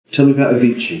Tell me about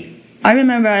Avicii. I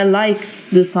remember I liked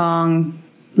the song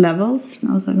Levels.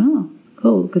 And I was like, oh,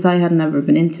 cool. Because I had never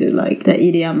been into like the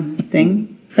EDM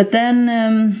thing. But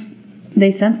then they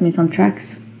sent me some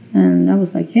tracks. And I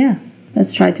was like, yeah,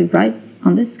 let's try to write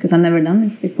on this. Because I've never done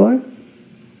it before.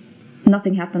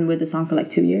 Nothing happened with the song for like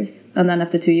 2 years. And then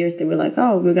after 2 years, they were like,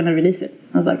 oh, we're going to release it.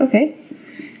 I was like, okay.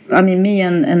 I mean, me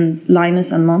and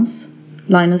Linus and Mons,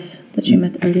 Linus that you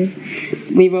met earlier,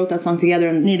 we wrote that song together,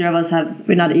 and neither of us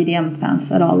we're not EDM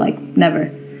fans at all, like never.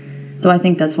 So I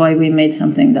think that's why we made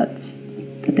something that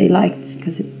they liked,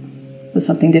 because it was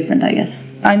something different, I guess.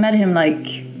 I met him like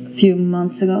a few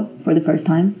months ago for the first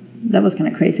time. That was kind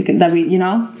of crazy that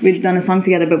we'd done a song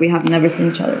together, but we have never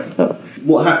seen each other. So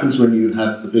what happens when you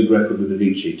have a big record with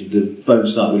Avicii? Did the phone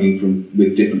start ringing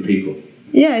with different people?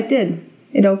 Yeah, it did.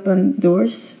 It opened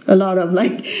doors. A lot of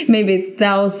like maybe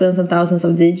thousands and thousands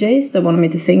of DJs that wanted me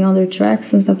to sing on their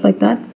tracks and stuff like that.